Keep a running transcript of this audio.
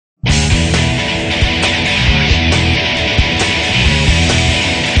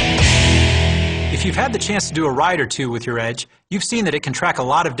chance to do a ride or two with your Edge, you've seen that it can track a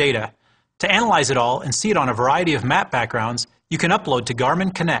lot of data. To analyze it all and see it on a variety of map backgrounds, you can upload to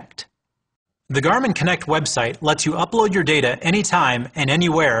Garmin Connect. The Garmin Connect website lets you upload your data anytime and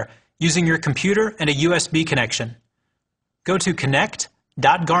anywhere using your computer and a USB connection. Go to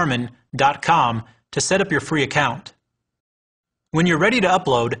connect.garmin.com to set up your free account. When you're ready to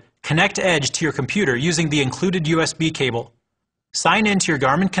upload, connect Edge to your computer using the included USB cable. Sign into your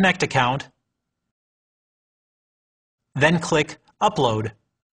Garmin Connect account, then click Upload.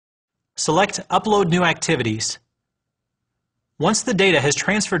 Select Upload New Activities. Once the data has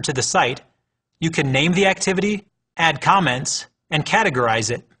transferred to the site, you can name the activity, add comments, and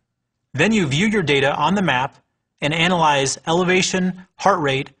categorize it. Then you view your data on the map and analyze elevation, heart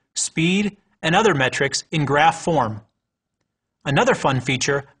rate, speed, and other metrics in graph form. Another fun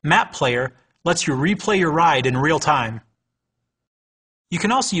feature, Map Player, lets you replay your ride in real time. You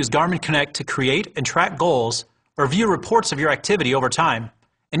can also use Garmin Connect to create and track goals or view reports of your activity over time.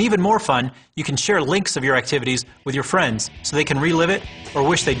 And even more fun, you can share links of your activities with your friends so they can relive it or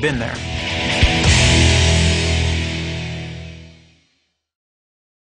wish they'd been there.